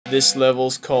This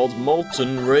level's called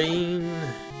Molten Rain.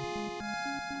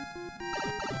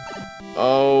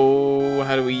 Oh,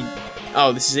 how do we...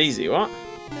 Oh, this is easy, what?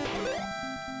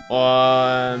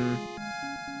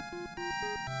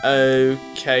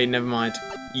 Okay, never mind.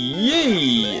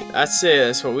 Yee! That's it,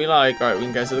 that's what we like. Alright, we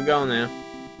can go to the goal now.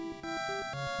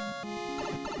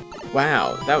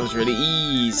 Wow, that was really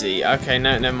easy. Okay,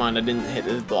 no, never mind, I didn't hit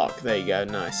the block. There you go,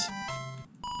 nice.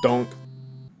 Donk.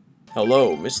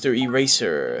 Hello, Mr.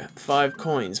 Eraser. 5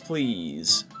 coins,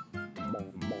 please.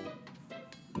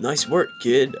 Nice work,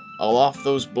 kid. I'll off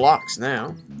those blocks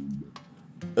now.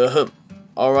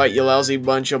 Alright, you lousy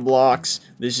bunch of blocks.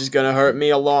 This is gonna hurt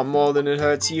me a lot more than it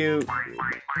hurts you.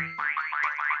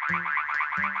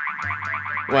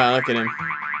 Wow, look at him.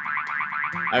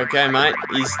 Okay, mate.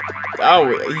 He's... Oh,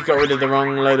 he got rid of the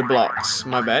wrong load of blocks.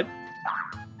 My bad.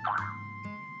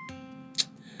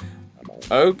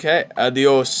 Okay,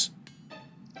 adios.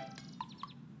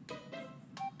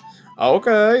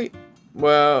 Okay.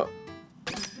 Well...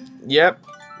 Yep.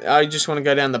 I just want to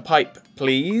go down the pipe,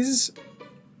 please.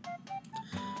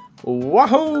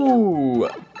 Wahoo!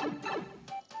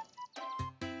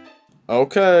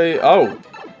 Okay. Oh.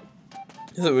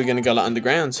 I thought we were gonna go like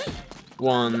underground.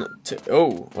 1, 2.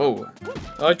 Oh.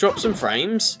 I dropped some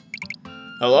frames.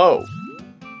 Hello.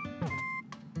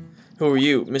 Who are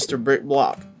you, Mr. Brick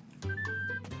Block?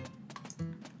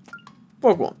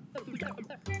 Pokemon.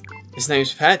 His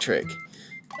name's Patrick.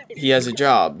 He has a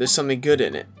job. There's something good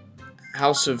in it.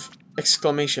 House of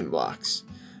exclamation blocks.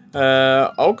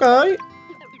 Okay.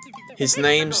 His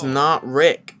name's not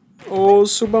Rick. Oh,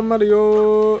 Super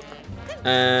Mario.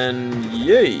 And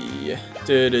yay.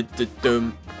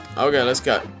 Okay, let's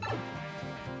go.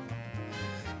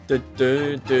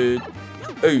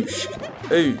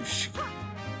 Oosh.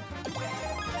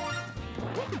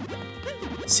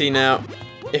 See now,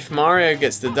 if Mario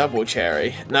gets the double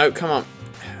cherry. No, come on.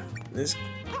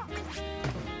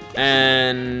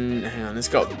 And hang on, let's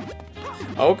go.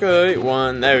 Okay,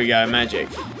 1. There we go, magic.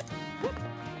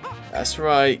 That's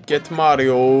right, get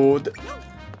Mario'd.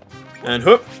 And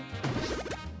whoop.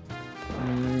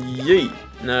 Yee.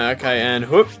 No, okay, and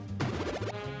whoop.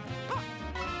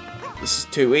 This is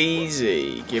too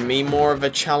easy. Give me more of a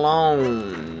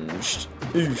challenge.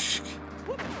 Oosh.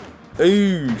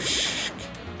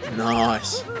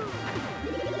 Nice.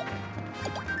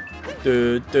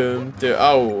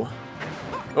 Oh.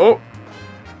 Oh.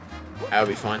 That'll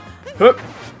be fine. Whoop.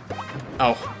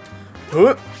 Oh.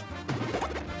 Whoop.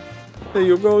 There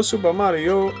you go, Super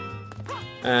Mario.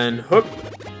 And whoop.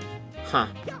 Huh.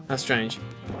 That's strange.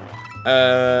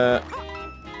 No,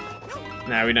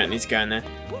 we don't need to go in there.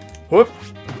 Whoop.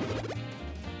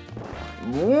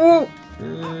 Whoop.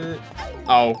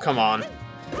 Oh, come on.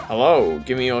 Hello,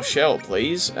 give me your shell,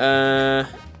 please. So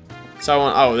I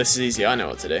want... Oh, this is easy. I know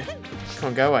what to do. Come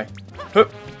on, go away.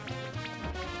 Whoop.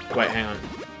 Wait, hang on.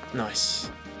 Nice.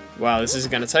 Wow, this is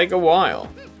going to take a while.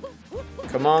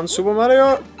 Come on, Super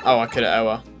Mario. Oh, I could have... Oh,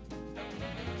 well.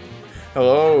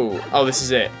 Hello. Oh, this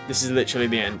is it. This is literally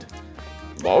the end.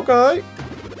 Okay.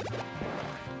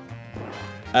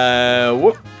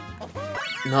 Whoop.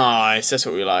 Nice. That's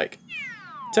what we like.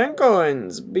 10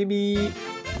 coins, baby.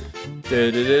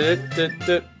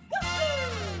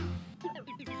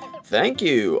 Thank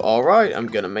you. Alright, I'm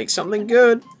gonna make something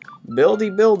good.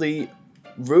 Buildy.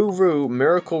 Roo,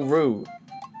 miracle roo.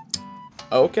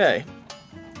 Okay.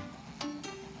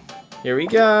 Here he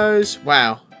goes.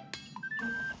 Wow.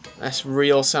 That's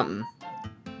real something.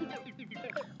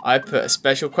 I put a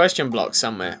special question block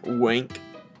somewhere. Wink.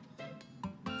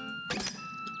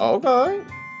 Okay.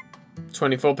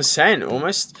 24%.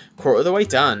 Almost quarter of the way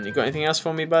done. You got anything else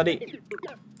for me, buddy?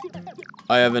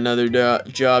 I have another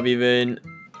job even.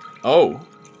 Oh.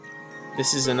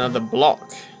 This is another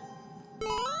block.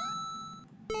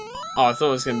 Oh, I thought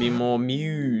it was going to be more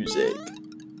music.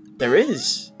 There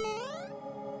is.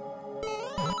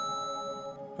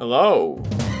 Hello.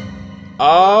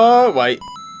 Oh, wait.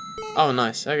 Oh,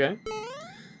 nice. Okay.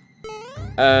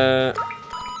 I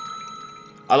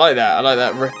like that. I like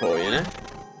that ripple, you know?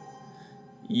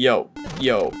 Yo.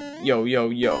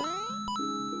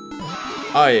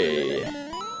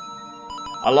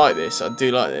 I like this. I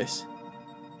do like this.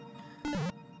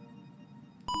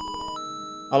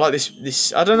 I like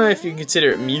this. I don't know if you can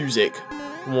consider it music,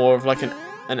 more of like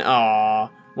more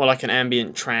like an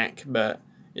ambient track, but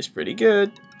it's pretty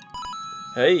good.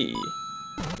 Hey,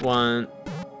 1,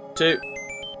 2,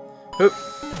 hoop.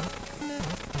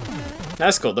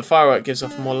 That's cool. The firework gives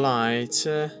off more light.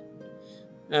 Hoop.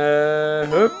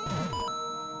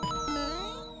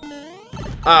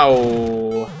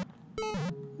 Ow.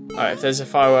 Alright, if there's a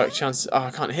firework chance. Oh,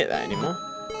 I can't hit that anymore.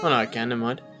 Oh no, I can. Never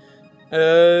mind.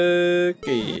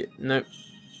 Okay, no.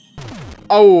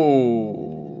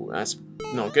 Oh, that's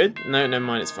not good. No, never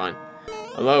mind, it's fine.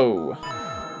 Hello.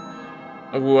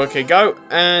 Oh, okay, go.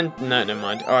 And, no, never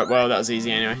mind. Alright, well, that was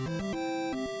easy anyway.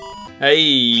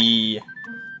 Hey.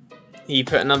 He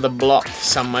put another block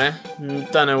somewhere.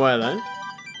 Don't know where, though.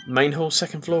 Main hall,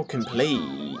 second floor,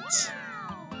 complete.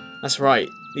 That's right.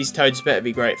 These toads better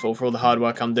be grateful for all the hard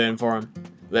work I'm doing for them.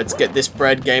 Let's get this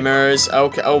bread, gamers.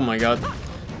 Okay. Oh my god.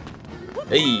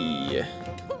 Hey.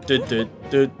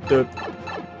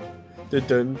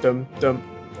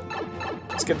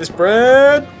 Let's get this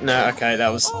bread. No, okay, that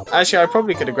was... Actually, I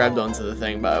probably could have grabbed onto the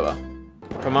thing, but oh well.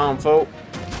 Come on, fool.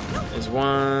 There's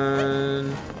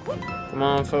one. Come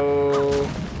on, fool.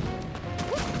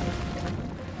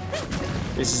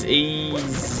 This is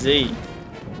easy.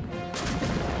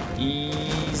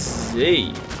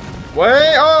 Easy.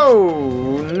 Wait,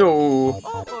 oh, no.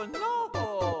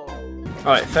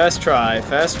 Alright, first try,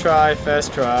 first try,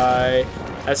 first try.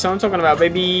 That's what I'm talking about,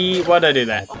 baby. Why'd I do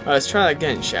that? Alright, let's try that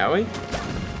again, shall we?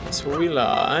 That's what we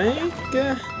like.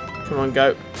 Come on,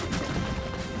 go.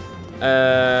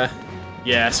 Yeah,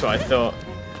 that's what I thought.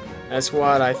 That's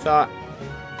what I thought.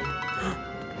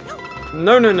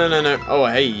 No, no, no, no, no. Oh,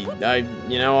 hey,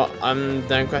 you know what?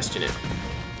 Don't question it.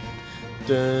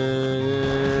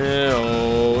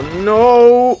 Oh,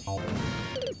 no.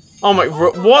 Oh, my,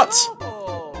 what?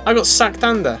 I got sucked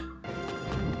under.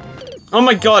 Oh,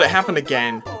 my God, it happened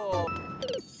again.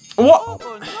 What?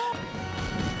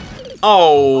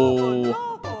 Oh.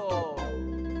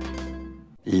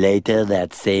 Later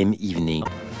that same evening.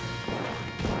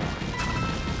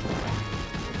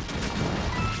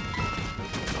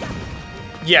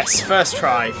 Yes, first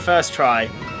try, first try.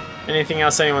 Anything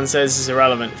else anyone says is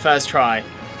irrelevant. First try.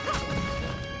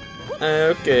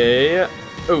 Okay.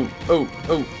 Oh, oh,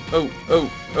 oh, oh, oh,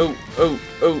 oh, oh,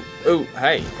 oh, oh.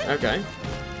 Hey, okay.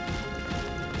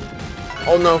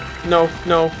 Oh no, no,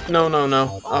 no, no, no,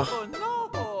 no. Oh.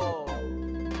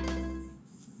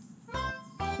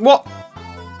 What?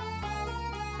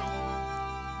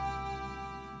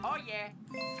 Oh yeah.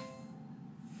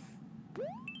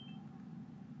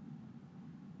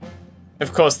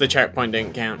 Of course the checkpoint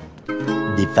didn't count.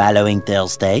 The following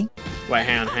Thursday. Wait,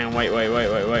 hang on, wait.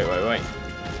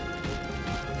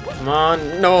 Come on,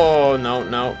 no, no,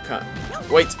 no, cut.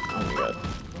 Wait, oh my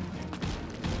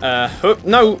god.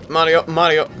 No, Mario.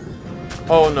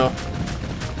 Oh no.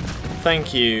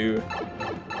 Thank you.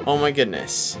 Oh my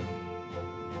goodness.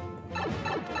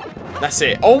 That's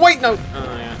it. Oh wait, no.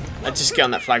 Oh yeah. I just get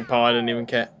on that flagpole, I don't even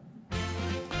care.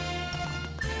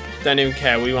 Don't even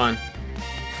care, we won.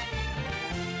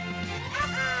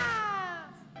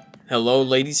 Hello,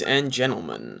 ladies and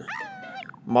gentlemen.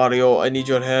 Mario, I need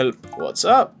your help. What's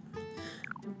up?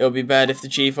 It'll be bad if the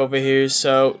chief overhears,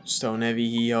 so stone heavy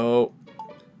hee-ho.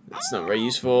 It's not very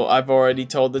useful. I've already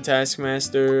told the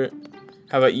taskmaster.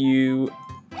 How about you?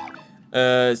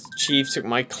 Chief took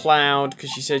my cloud because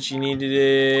she said she needed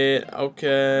it.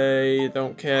 Okay,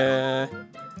 don't care.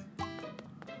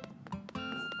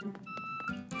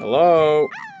 Hello?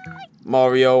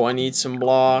 Mario, I need some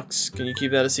blocks. Can you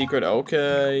keep that a secret?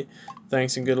 Okay.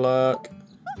 Thanks and good luck.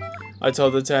 I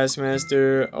told the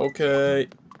taskmaster. Okay.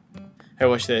 Hey,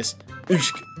 watch this.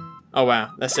 Ooshk. Oh,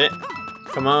 wow. That's it.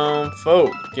 Come on,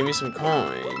 folk. Give me some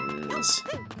coins.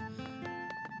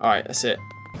 Alright, that's it.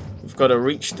 We've got to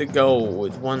reach the goal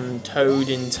with one toad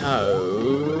in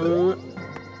tow.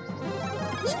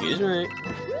 Excuse me.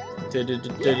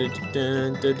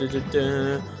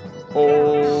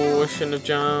 Oh, I shouldn't have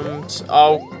jumped.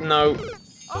 Oh, no.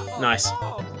 Nice.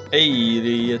 Hey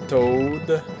there,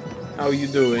 Toad. How are you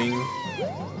doing?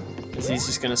 He's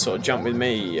just going to sort of jump with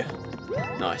me.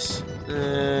 Nice.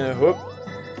 Whoop.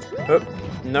 Whoop.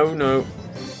 No, no.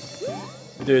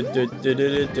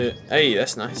 Hey,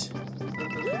 that's nice.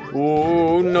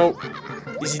 Oh, no.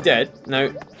 Is he dead?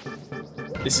 No.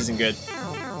 This isn't good.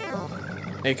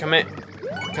 Hey, come here.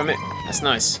 Come here. That's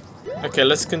nice. Okay,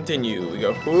 let's continue. We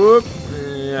go, whoop.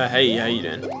 Hey, how you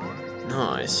doing?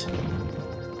 Nice.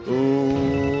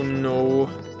 Oh, no.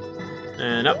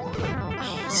 And up.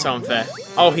 Oh, so unfair.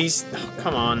 Oh, he's... Oh,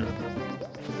 come on.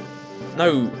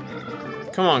 No.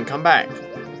 Come on, come back.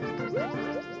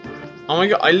 Oh my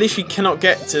god, I literally cannot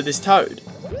get to this toad.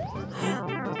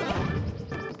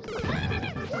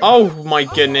 Oh my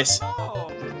goodness.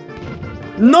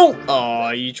 No! Oh,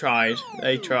 you tried.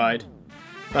 They tried.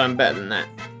 But I'm better than that.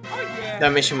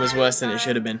 That mission was worse than it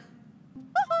should have been.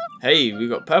 Hey, we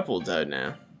got purple toad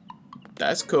now.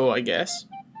 That's cool, I guess.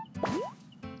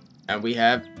 And we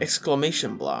have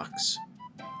exclamation blocks.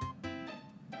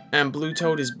 And blue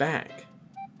toad is back.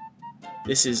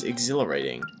 This is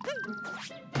exhilarating.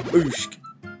 Ooshk.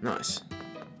 Nice.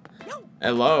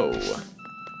 Hello.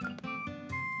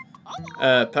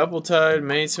 Purple Toad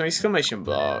made some exclamation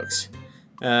blocks.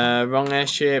 Wrong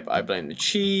airship. I blame the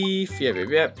chief.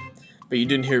 Yep. But you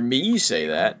didn't hear me say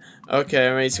that. Okay,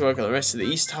 I'm ready to work on the rest of the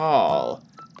East Hall.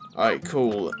 Alright,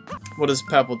 cool. What does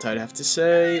Purple Toad have to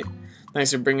say?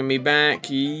 Thanks for bringing me back.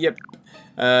 Yep.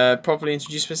 Properly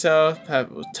introduce myself.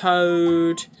 Purple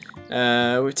Toad.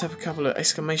 We type a couple of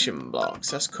exclamation blocks.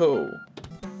 That's cool.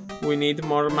 We need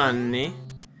more money.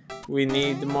 We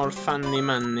need more funny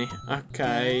money.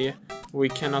 Okay. We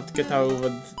cannot get over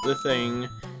the thing.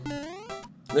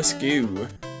 Let's go.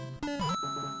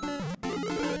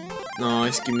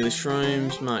 Nice. Give me the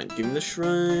shrooms, mate. Give me the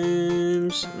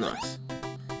shrooms. Nice.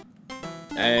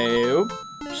 Oopsie.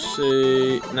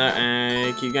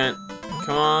 No, keep going.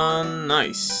 Come on.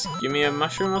 Nice. Give me a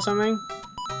mushroom or something.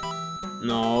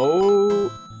 No.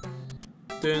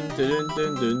 Dun dun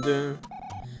dun dun dun.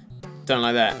 Don't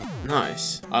like that.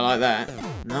 Nice. I like that.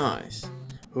 Nice.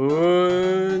 No.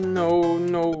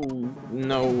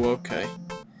 Okay.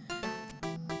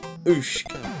 Oosh.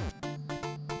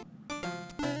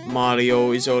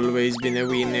 Mario has always been a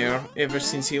winner. Ever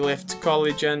since he left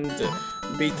college and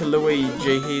beat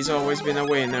Luigi, he's always been a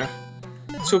winner.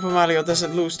 Super Mario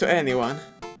doesn't lose to anyone.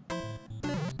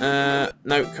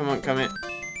 No, come on, come in.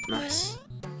 Nice.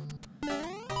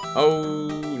 Oh,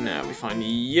 now we find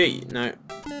yay. No.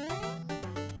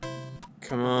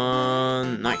 Come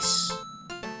on. Nice.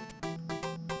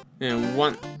 And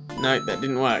one. No, that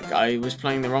didn't work. I was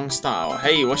playing the wrong style.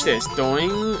 Hey, watch this.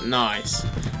 Doing. Nice.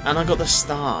 And I got the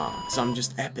star, because I'm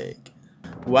just epic.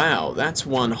 Wow, that's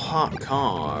one hot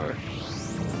car.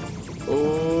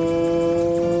 Oh.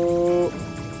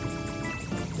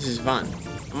 This is fun.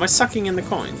 Am I sucking in the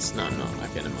coins? No, I'm not.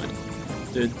 Okay, never mind.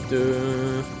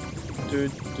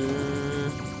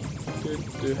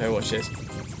 Hey, watch this.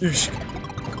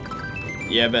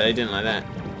 Yeah, but they didn't like that.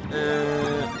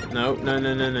 No.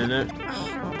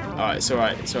 Alright, it's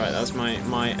alright. That's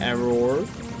my error.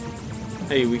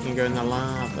 Hey, we can go in the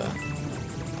lava.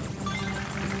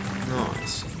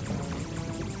 Nice.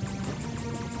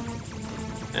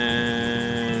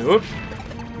 And whoop.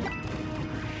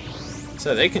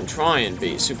 So they can try and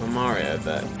beat Super Mario,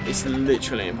 but it's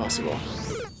literally impossible.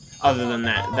 Other than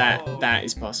that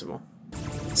is possible.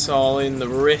 It's all in the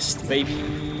wrist,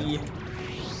 baby.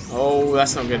 Oh,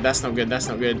 that's not good. Wait,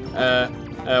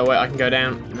 I can go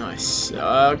down. Nice.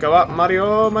 Go up,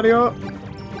 Mario.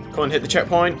 Come on, hit the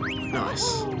checkpoint.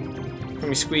 Nice. Can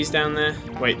we squeeze down there?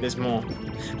 Wait, there's more.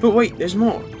 But wait, there's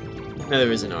more. No, there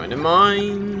isn't. Alright, never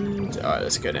mind. Alright,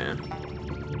 let's go down.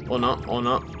 Or not.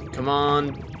 Come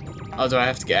on. Oh, do I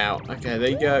have to get out? Okay, there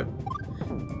you go.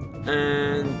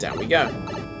 And down we go.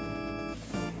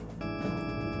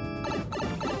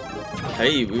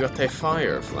 Hey, we got a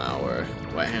fire flower.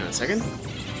 Wait, hang on a second.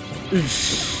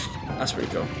 Oosh. That's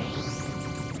pretty cool.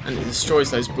 And it destroys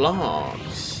those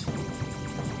blocks.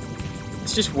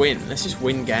 Let's just win. Let's just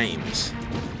win games.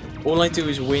 All I do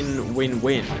is win,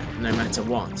 no matter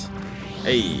what.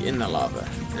 Hey, in the lava.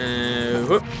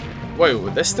 Whoop. Whoa,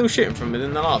 they're still shooting from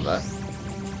within the lava.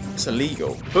 It's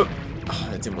illegal. Whoop. Oh,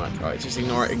 that didn't work. Alright, just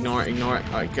ignore it.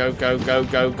 Alright, go.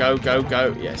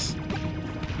 Yes.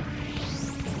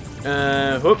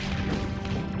 Whoop.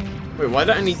 Wait, why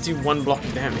don't I need to do one block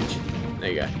of damage?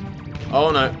 There you go. Oh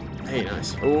no. Hey,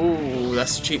 nice. Oh,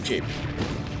 that's cheap.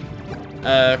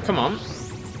 Come on.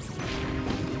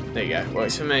 There you go.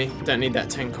 Works for me. Don't need that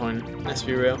 10 coin. Let's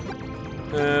be real.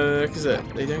 Because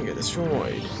they don't get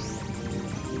destroyed.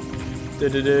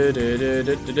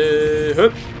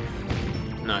 Hoop.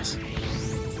 Nice.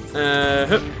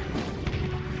 Hoop.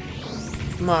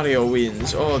 Mario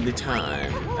wins all the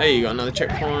time. Hey, you got another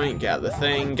checkpoint. Get out the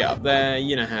thing. Get up there.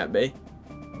 You know how it be.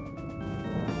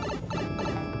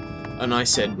 And I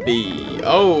said B.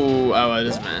 Oh, it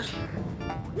doesn't matter.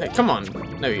 Hey, come on.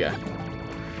 There we go.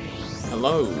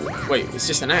 Hello. Wait, it's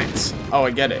just an axe. Oh,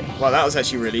 I get it. Well, that was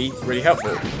actually really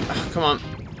helpful. Oh, come on.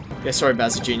 Yeah, sorry,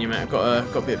 Bowser Jr., man. I've got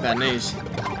a bit of bad news.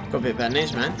 Got a bit of bad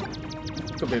news, man.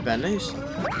 Got a bit of bad news.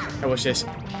 Hey, watch this.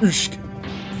 Ooshk.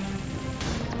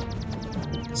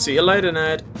 See you later,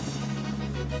 nerd.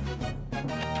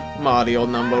 Mario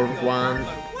 #1.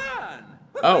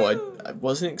 Oh, I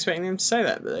wasn't expecting him to say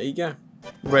that, but there you go.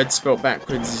 Red spelled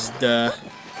backwards is duh.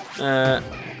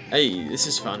 Hey, this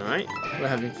is fun, right? We're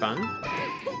having fun.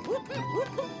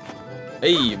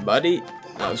 Hey, buddy.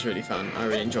 That was really fun. I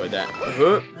really enjoyed that.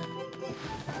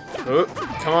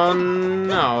 Come on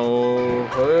now.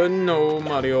 No,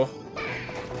 Mario.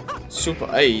 Super.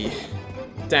 Hey.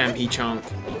 Damn, he chunk.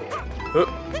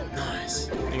 Nice.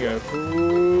 There you go.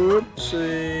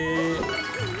 Oopsie.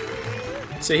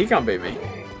 See, he can't beat me.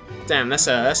 Damn, that's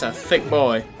a thick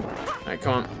boy. Alright,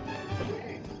 come on.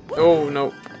 Oh,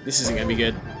 no. This isn't going to be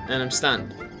good. And I'm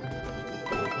stunned.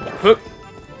 Hoop.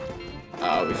 Oh,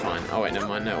 I'll be fine. Oh, wait, never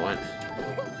mind. No, it won't.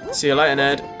 See you later,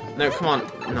 nerd. No, come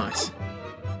on. Nice.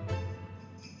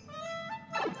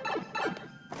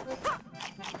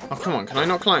 Oh, come on. Can I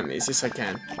not climb these? Yes, I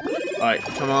can. Alright,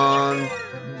 come on.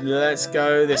 Let's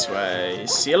go this way.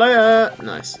 See you later.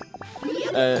 Nice.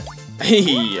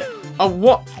 Hey. Oh,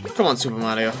 what? Come on, Super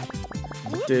Mario.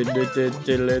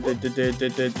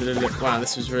 Wow,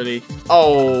 this was really...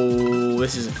 Oh,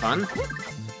 this is fun.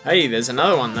 Hey, there's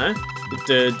another one there.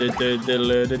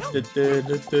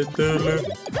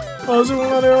 Oh, Super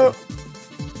Mario.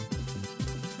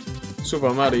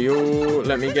 Super Mario.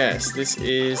 Let me guess. This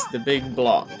is the big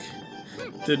block.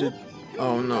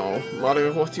 Oh no.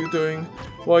 Mario, what are you doing?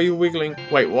 Why are you wiggling?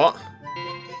 Wait, what?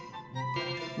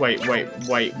 Wait.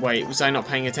 Was I not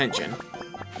paying attention?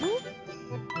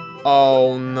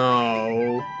 Oh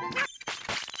no.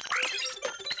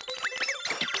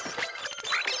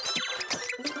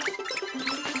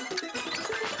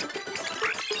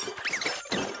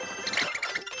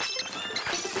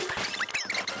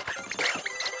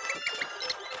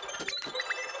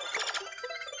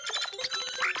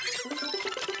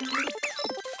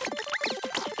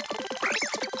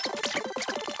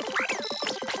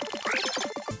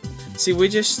 See, we're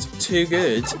just too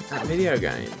good at video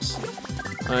games.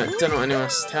 I don't know what anyone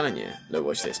else is telling you. Look,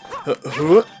 watch this.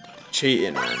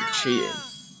 Cheating, man. Cheating.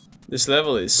 This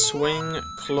level is swing,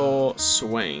 claw,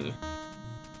 swing.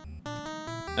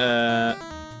 I'm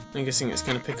guessing it's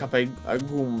going to pick up a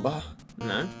Goomba.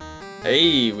 No?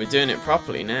 Hey, we're doing it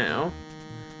properly now.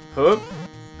 Hoop.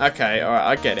 Okay, alright,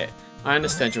 I get it. I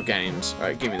understand your games.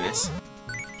 Alright, give me this.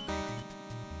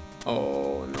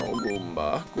 Oh, no,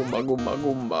 Goomba.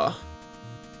 Goomba.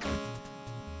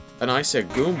 And I said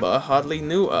Goomba, hardly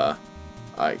knew her.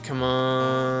 Alright, come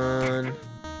on.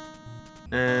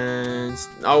 And...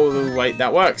 Oh, wait,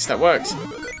 that works.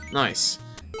 Nice.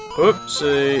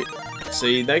 Oopsie.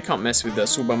 See, they can't mess with the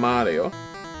Super Mario.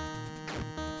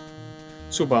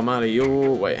 Super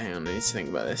Mario. Wait, hang on, I need to think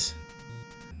about this.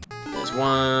 There's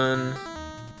one.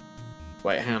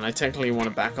 Wait, hang on, I technically want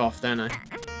to back off, don't I?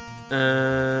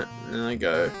 Then I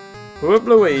go. Whoop,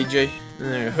 Luigi. And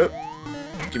then I go, whoop.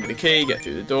 Give me the key, get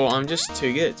through the door. I'm just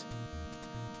too good.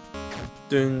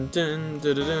 Dun dun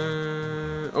dun dun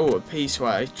dun. Oh, a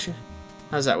P-switch.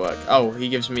 How's that work? Oh, he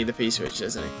gives me the P-switch,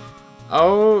 doesn't he?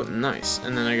 Oh, nice.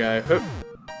 And then I go, whoop.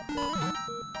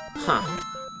 Huh.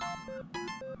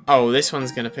 Oh, this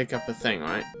one's going to pick up the thing,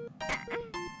 right?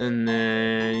 And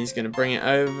then he's going to bring it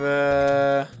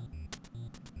over.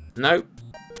 Nope.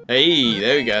 Hey,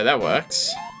 there we go. That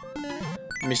works.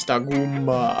 Mr.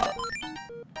 Goomba.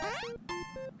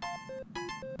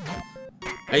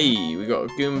 Hey, we got a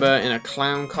Goomba in a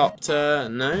clown copter.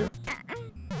 No. And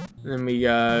then we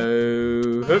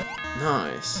go... Whoop.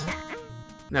 Nice.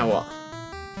 Now what?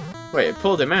 Wait, it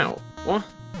pulled him out. What?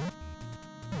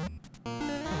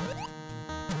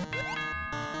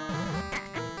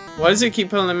 Why does it keep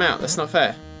pulling him out? That's not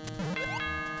fair.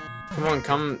 Come on,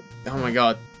 come... Oh my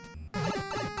god.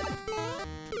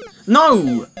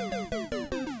 No!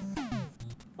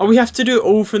 Oh, we have to do it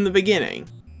all from the beginning.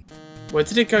 Why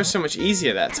did it go so much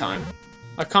easier that time?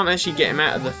 I can't actually get him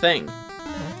out of the thing.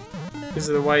 Because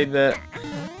of the way that...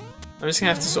 I'm just going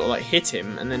to have to sort of like hit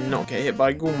him and then not get hit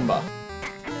by Goomba.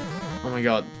 Oh my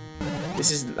god. This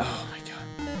is... Oh my god.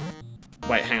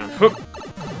 Wait, hang on. Hoop.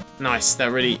 Nice.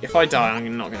 That really... If I die,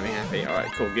 I'm not going to be happy.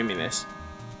 Alright, cool. Give me this.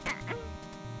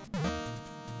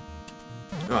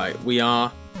 Alright, we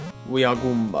are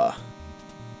Goomba.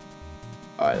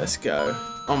 Alright, let's go.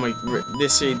 Oh my...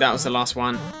 See, that was the last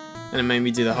one. And it made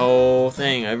me do the whole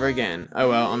thing over again. Oh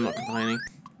well, I'm not complaining.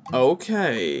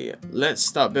 Okay, let's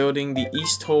start building the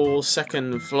East Hall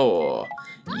second floor.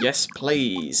 Yes,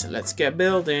 please. Let's get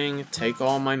building. Take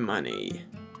all my money.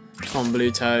 Come on,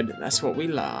 Blue Toad. That's what we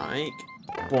like.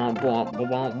 Alright,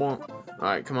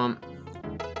 come on.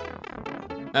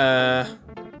 There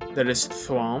is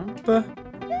Thwomp.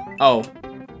 Oh.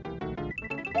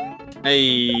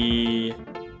 Hey.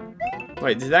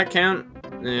 Wait, did that count?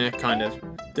 Kind of.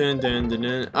 Dun dun dun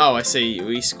dun. Oh, I see.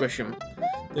 We squish them.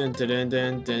 Dun dun dun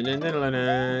dun dun dun dun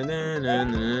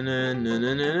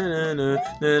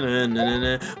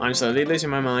dun. I'm slowly losing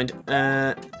my mind.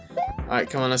 Alright,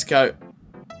 come on, let's go.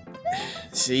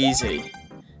 It's easy.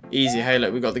 Easy. Hey,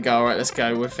 look, we got the goal. Alright, let's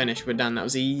go. We're finished. We're done. That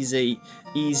was easy.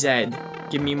 EZ.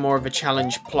 Give me more of a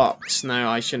challenge blocks. No,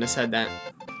 I shouldn't have said that.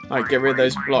 Alright, get rid of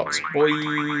those blocks. Boy.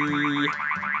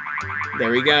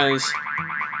 There he goes.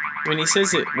 When he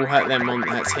says it will hurt them on,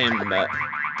 that's him, but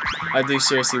I do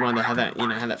seriously wonder how that,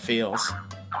 how that feels.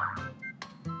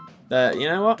 You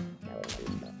know what?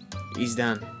 He's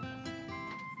done.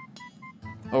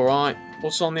 Alright,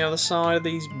 what's on the other side of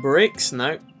these bricks?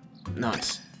 Nope.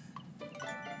 Nice.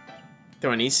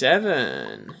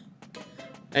 27.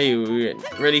 Hey,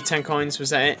 really 10 coins? Was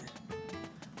that it?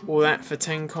 All that for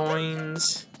 10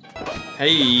 coins?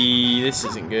 Hey, this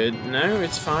isn't good. No,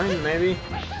 it's fine, maybe.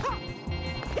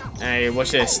 Hey,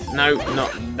 watch this. No,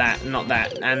 not that, and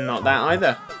not that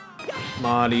either.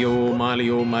 Mario,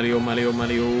 Mario, Mario, Mario,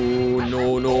 Mario.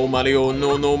 No, no, Mario,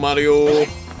 no, no, Mario.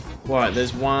 Right,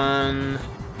 there's one.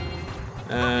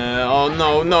 Oh,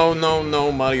 no, no, no,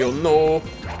 no, Mario, no.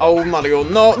 Oh, Mario,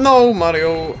 no, no,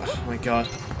 Mario. Oh, my God.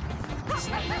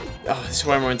 Oh, this is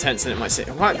way more intense than it might seem.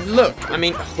 What? Look, I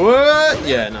mean, what?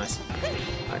 Yeah, nice.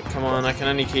 Right, come on, I can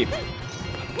only keep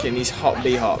getting these hop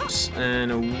B-hops.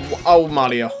 And, oh,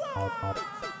 Mario.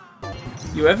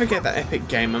 You ever get that epic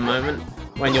gamer moment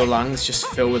when your lungs just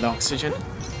fill with oxygen?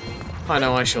 I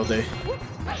know I sure do.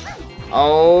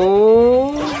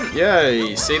 Oh,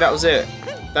 yay. See, that was it.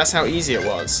 That's how easy it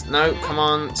was. No, come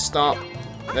on, stop.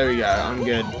 There we go, I'm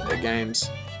good at games.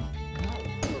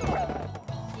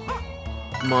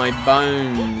 My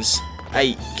bones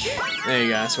ache. There you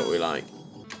go, that's what we like.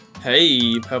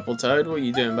 Hey, Purple Toad, what are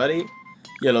you doing, buddy?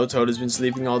 Yellow Toad has been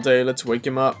sleeping all day, let's wake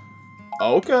him up.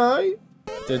 Okay.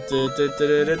 It's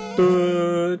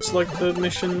like the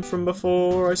mission from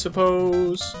before, I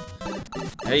suppose.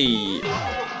 Hey.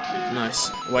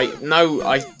 Nice. Wait, no,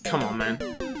 come on, man.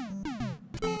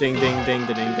 Ding, ding, ding,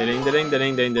 ding, ding, ding, ding,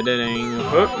 ding, ding, ding, ding.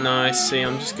 Oh, nice. See,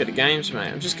 I'm just good at games, mate.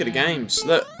 I'm just good at games.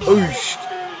 Look, oosh.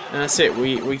 And that's it.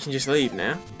 We can just leave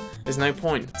now. There's no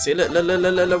point. See, look, look, look,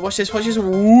 look, look. Watch this, watch this.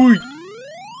 Ooh.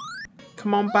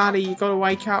 Come on, buddy. You gotta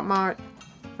wake up, mate.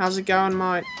 How's it going,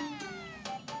 mate?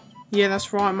 Yeah,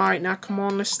 that's right, mate. Now, come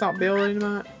on, let's start building,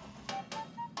 mate.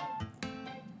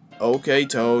 Okay,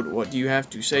 Toad. What do you have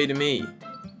to say to me?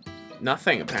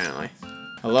 Nothing, apparently.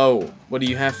 Hello. What do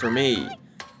you have for me?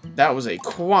 That was a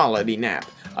quality nap.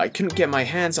 I couldn't get my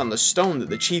hands on the stone that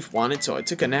the chief wanted, so I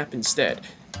took a nap instead.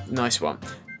 Nice one.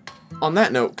 On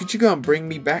that note, could you go and bring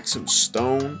me back some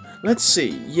stone? Let's see.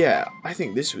 Yeah, I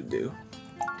think this would do.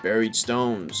 Buried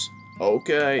stones.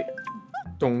 Okay.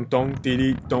 Dong dong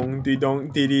diddy dong dee dong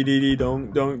diddy diddy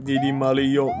dong dong diddy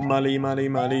Mario Mali Mali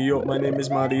Mario. My name is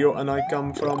Mario and I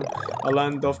come from a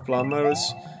land of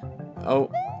plumbers.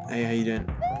 Oh, hey, how you doing?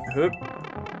 Whoop.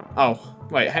 Oh,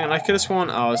 wait, hang on, I could have sworn...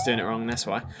 Oh, I was doing it wrong, that's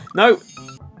why. No!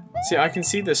 See, I can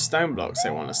see the stone blocks they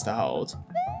want us to hold.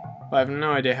 But I have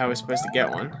no idea how we're supposed to get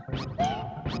one.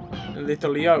 A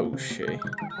little Yoshi.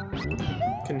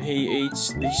 Can he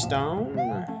eat the stone?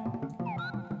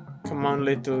 Come on,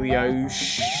 little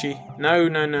Yoshi. No,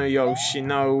 no, no, Yoshi,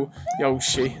 no.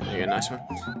 Yoshi. There you go, nice one.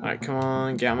 Alright, come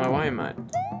on, get out of my way, mate.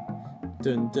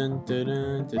 Dun, dun, dun,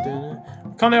 dun, dun, dun.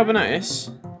 Can't help but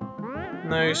notice...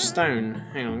 No stone.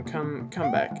 Hang on,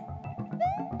 come back.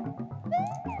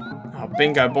 Oh,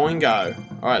 bingo boingo.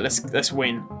 Alright, let's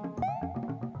win.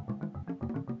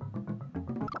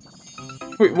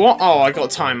 Wait, what? Oh, I got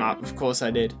time up. Of course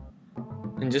I did.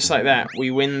 And just like that,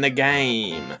 we win the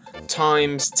game.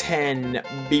 Times 10,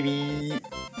 baby.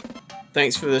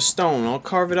 Thanks for the stone. I'll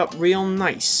carve it up real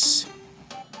nice.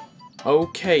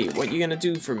 Okay, what you gonna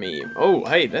do for me? Oh,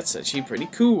 hey, that's actually pretty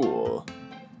cool.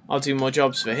 I'll do more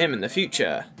jobs for him in the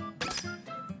future.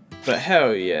 But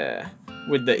hell yeah.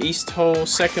 With the east hole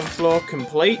second floor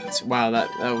complete. Wow, that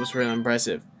was really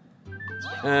impressive.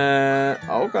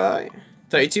 Okay.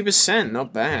 32%,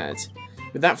 not bad.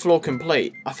 With that floor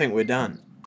complete, I think we're done.